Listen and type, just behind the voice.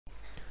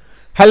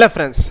Hello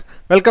friends,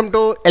 welcome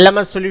to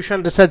LMS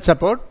Solution Research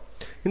Support.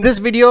 In this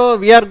video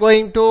we are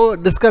going to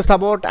discuss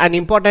about an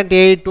important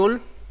AI tool.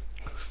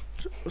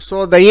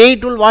 So the AI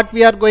tool what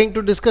we are going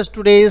to discuss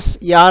today is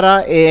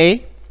Yaara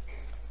AI.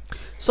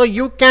 So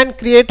you can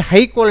create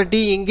high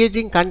quality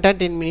engaging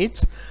content in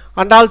minutes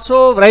and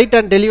also write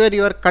and deliver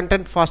your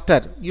content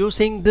faster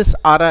using this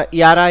Yaara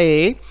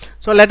AI.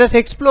 So let us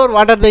explore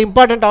what are the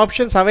important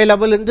options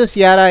available in this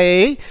Yaara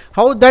AI,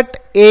 how that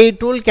AI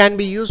tool can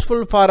be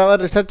useful for our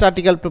research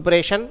article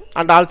preparation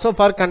and also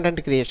for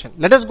content creation.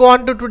 Let us go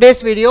on to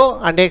today's video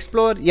and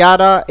explore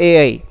Yaara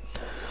AI.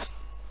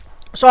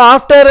 So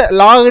after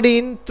logged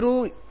in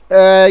through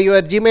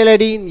your Gmail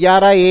ID in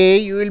Yaara AI,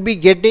 you will be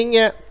getting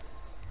a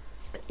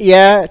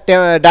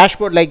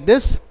dashboard like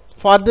this.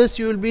 For this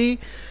you will be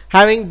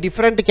having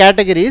different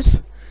categories.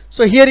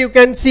 So here you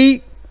can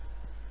see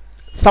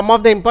some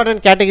of the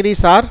important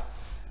categories are,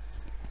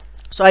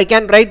 so I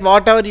can write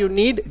whatever you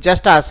need,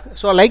 just ask.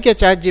 So like a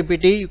chat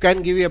GPT, you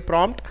can give a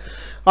prompt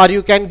or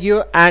you can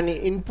give an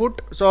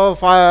input. So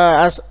for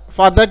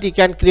that you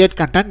can create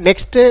content.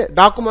 Next,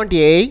 document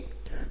AI.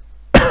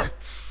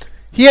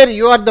 Here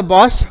you are the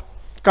boss.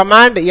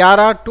 Command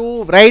Yaara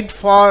to write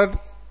for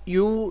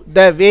you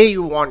the way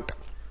you want.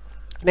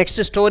 Next,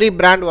 story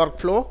brand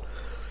workflow.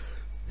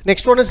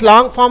 Next one is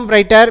long form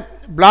writer,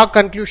 blog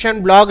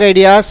conclusion, blog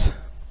ideas,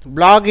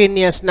 blog in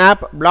a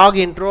snap, blog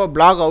intro,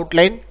 blog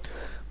outline,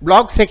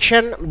 blog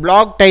section,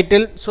 blog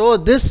title. So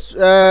this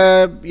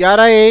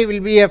Yaara AI will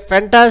be a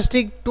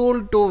fantastic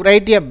tool to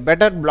write a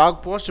better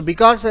blog post,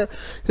 because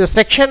the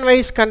section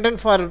wise content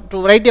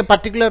to write a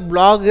particular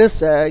blog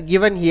is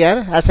given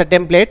here as a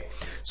template.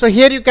 So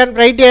here you can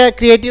write a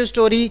creative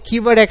story,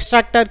 keyword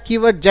extractor,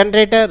 keyword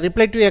generator,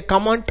 reply to a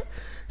comment,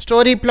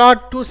 story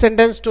plot,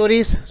 2-sentence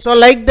stories. So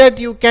like that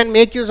you can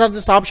make use of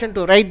this option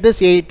to write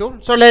this AI tool.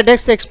 So let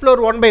us explore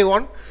one by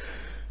one.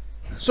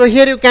 So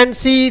here you can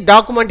see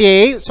document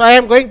AI. So I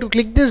am going to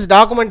click this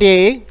document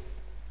AI.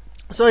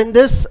 So in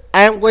this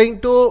I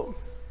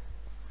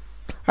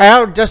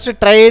have just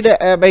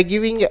tried by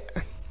giving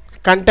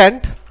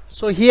content.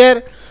 So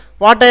here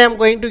what I am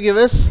going to give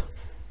is,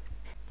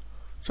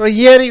 so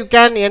here you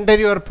can enter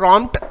your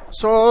prompt.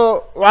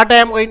 So what I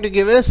am going to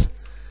give is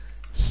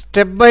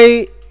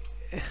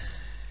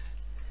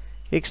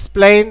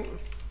explain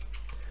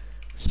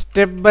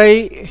step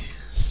by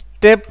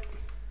step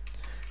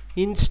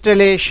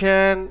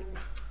installation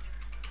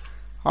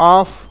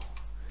of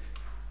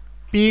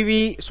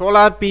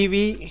solar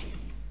PV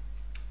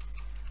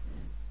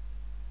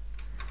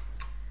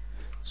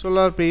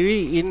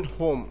in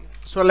home.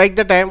 So like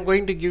that I am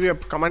going to give you a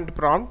command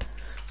prompt.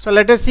 So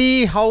let us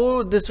see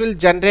how this will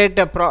generate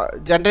a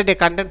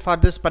content for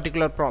this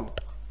particular prompt.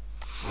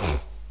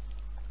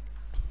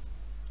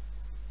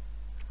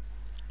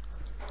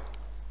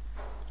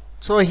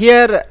 So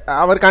here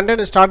our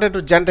content is started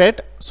to generate.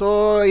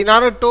 So in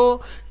order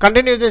to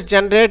continue this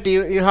generate,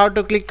 you have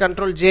to click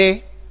Ctrl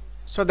J.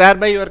 So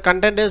thereby your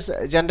content is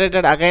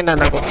generated again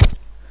and again.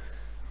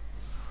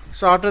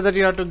 So after that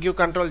you have to give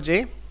Ctrl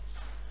J.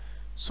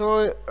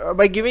 So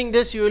by giving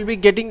this you will be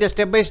getting the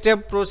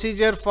step-by-step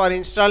procedure for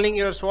installing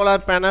your solar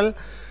panel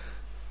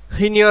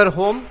in your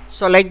home.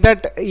 So like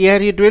that here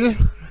it will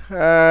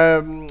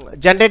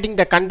generating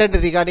the content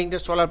regarding the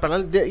solar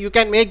panel. You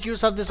can make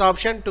use of this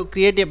option to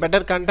create a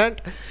better content.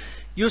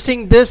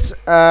 Using this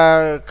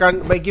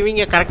by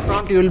giving a correct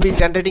prompt, you will be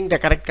generating the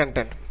correct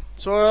content.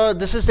 So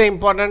this is the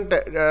important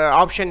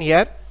option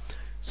here.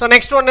 So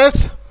next one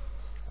is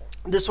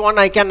this one.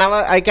 I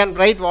can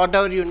write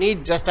whatever you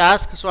need, just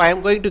ask. So I am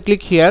going to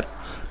click here.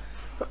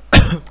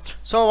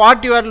 So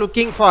what you are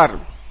looking for?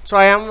 So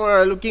I am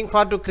looking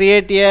for to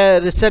create a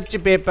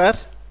research paper.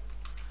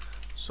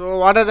 So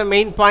what are the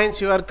main points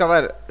you are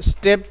cover?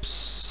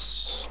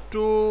 Steps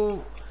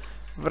to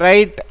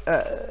write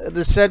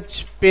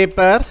research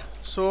paper.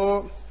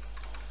 So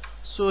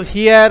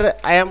here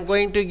I am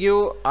going to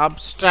give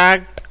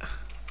abstract,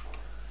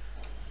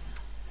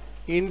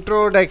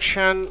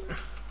 introduction,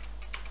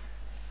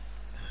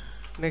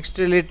 next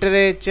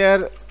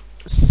literature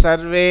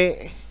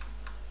survey,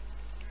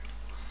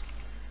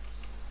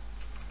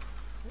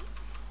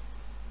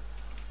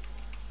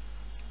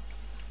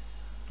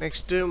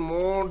 next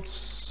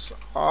modes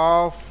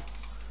of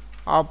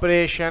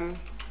operation,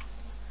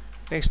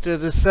 next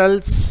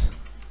results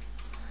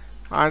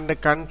and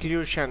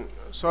conclusion.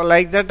 So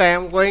like that I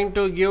am going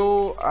to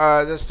give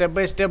the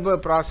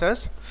step-by-step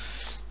process.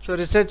 So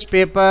research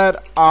paper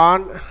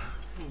on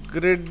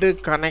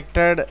grid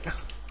connected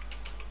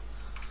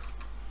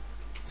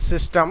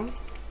system.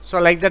 So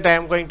like that I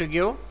am going to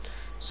give.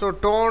 So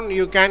tone,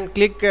 you can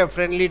click a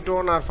friendly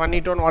tone or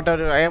funny tone,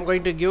 whatever. I am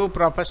going to give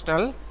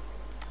professional.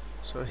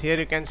 So here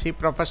you can see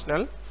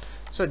professional.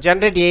 So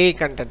generate AI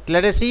content.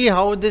 Let us see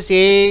how this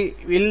AI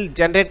will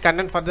generate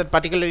content for that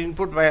particular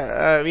input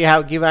we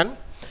have given.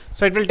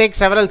 So it will take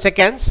several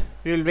seconds.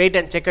 We will wait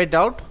and check it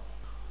out.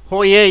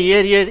 Oh yeah,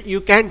 here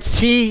you can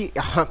see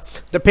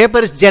the paper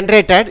is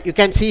generated. You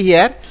can see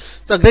here.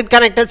 So grid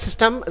connected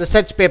system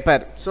research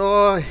paper.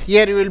 So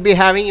here you will be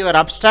having your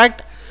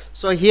abstract.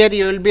 So here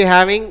you will be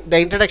having the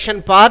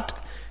introduction part.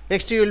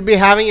 Next you will be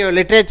having your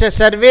literature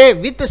survey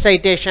with the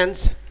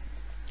citations.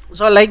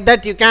 So like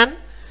that you can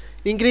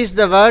increase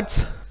the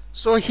words.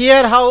 So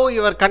here how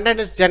your content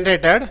is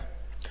generated.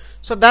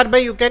 So thereby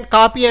you can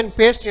copy and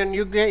paste and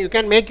you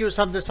can make use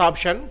of this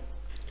option.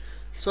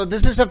 So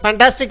this is a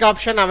fantastic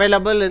option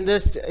available in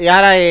this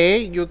Yaara AI.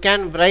 You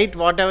can write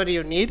whatever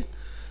you need.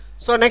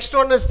 So next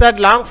one is that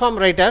long form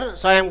writer.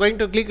 So I am going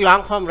to click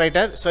long form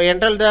writer. So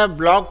enter the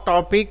blog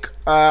topic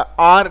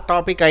or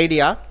topic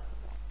idea.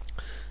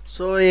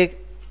 So a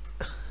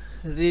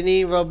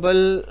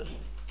renewable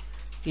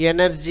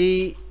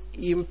energy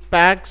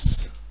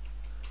impacts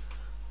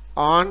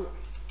on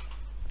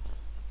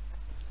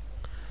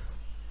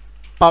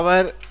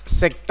power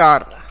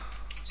sector.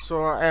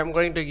 So I am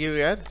going to give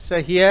here.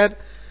 So here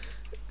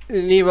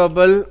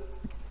renewable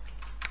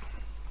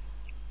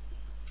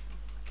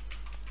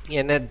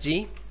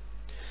energy.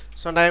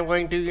 So now I am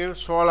going to give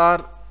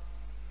solar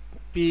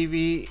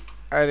PV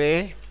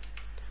array.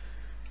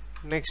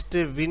 Next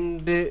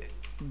wind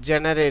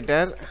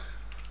generator.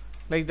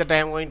 Like that I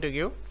am going to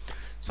give.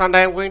 So and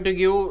I am going to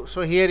give.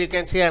 So here you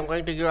can see I am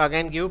going to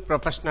give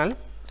professional.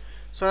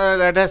 So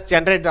let us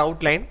generate the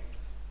outline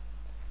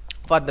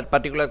for that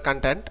particular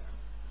content.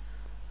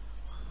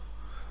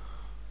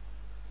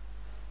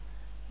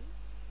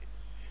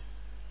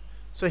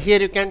 So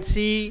here you can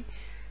see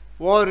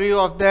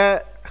overview of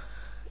the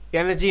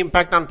energy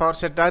impact on power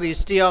sector,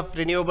 history of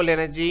renewable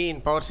energy in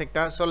power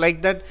sector. So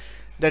like that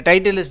the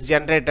title is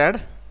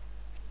generated.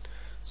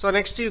 So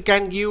next you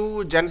can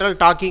give general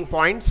talking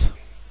points.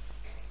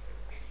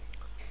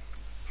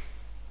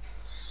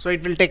 So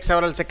it will take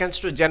several seconds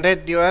to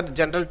generate your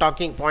general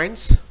talking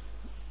points.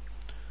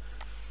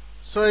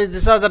 So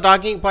these are the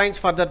talking points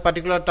for that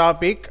particular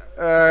topic,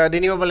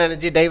 renewable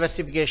energy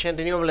diversification,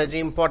 renewable energy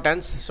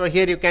importance. So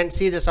here you can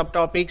see the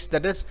subtopics,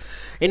 that is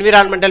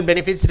environmental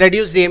benefits,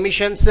 reduced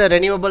emissions,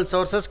 renewable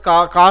sources,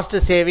 cost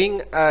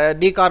saving,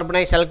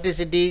 decarbonize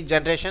electricity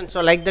generation.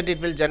 So like that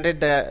it will generate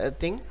the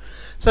thing.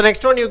 So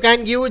next one you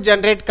can give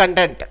generate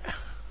content.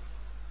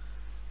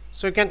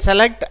 So you can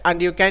select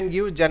and you can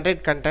give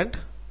generate content.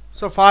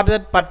 So for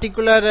that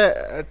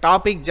particular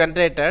topic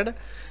generated,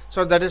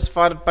 so that is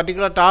for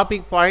particular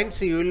topic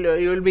points, you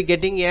will be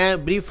getting a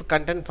brief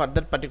content for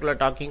that particular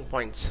talking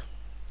points.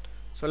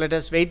 So let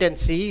us wait and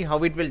see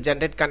how it will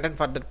generate content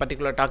for that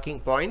particular talking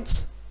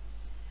points.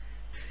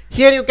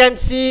 Here you can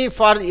see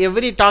for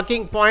every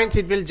talking points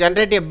it will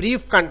generate a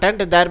brief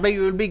content, thereby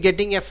you will be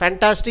getting a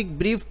fantastic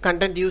brief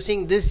content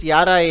using this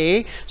Yaara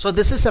AI. So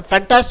this is a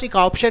fantastic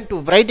option to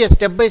write a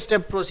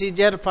step-by-step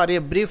procedure for a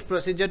brief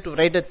procedure to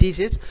write a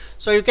thesis.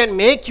 So you can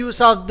make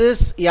use of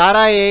this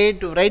Yaara AI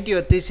to write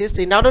your thesis.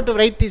 In order to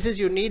write thesis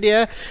you need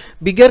a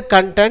bigger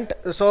content.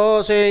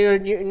 So you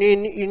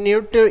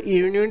need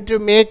to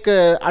make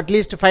at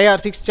least 5 or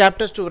 6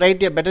 chapters to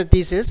write a better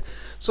thesis.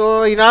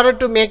 So in order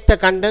to make the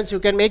contents, you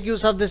can make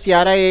use of this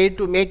Yaara AI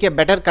to make a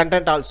better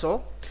content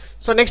also.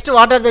 So next,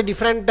 what are the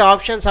different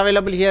options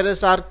available here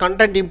is our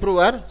content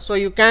improver. So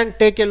you can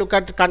take a look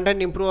at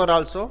content improver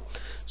also.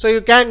 So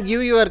you can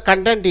give your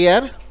content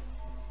here.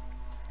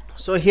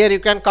 So here you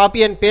can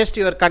copy and paste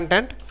your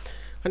content.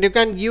 And you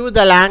can give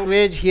the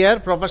language here,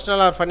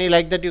 professional or funny,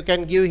 like that you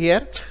can give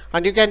here,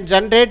 and you can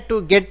generate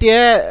to get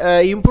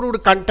a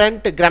improved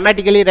content,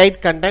 grammatically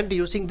right content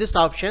using this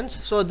options.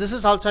 So this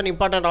is also an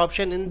important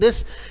option in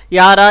this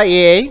Yaara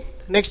AI.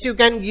 Next you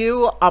can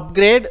give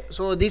upgrade.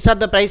 So these are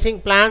the pricing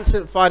plans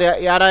for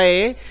Yaara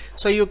AI.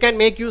 So you can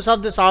make use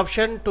of this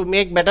option to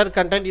make better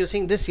content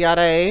using this Yaara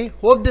AI.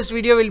 Hope this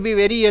video will be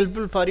very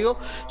helpful for you.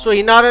 So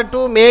in order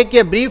to make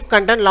a brief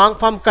content, long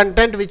form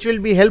content which will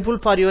be helpful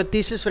for your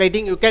thesis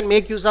writing, you can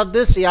make use of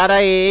this Yaara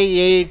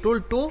AI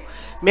tool to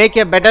make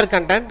a better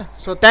content.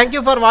 So thank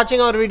you for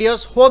watching our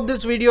videos. Hope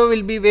this video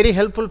will be very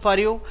helpful for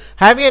you.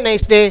 Have a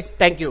nice day.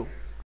 Thank you.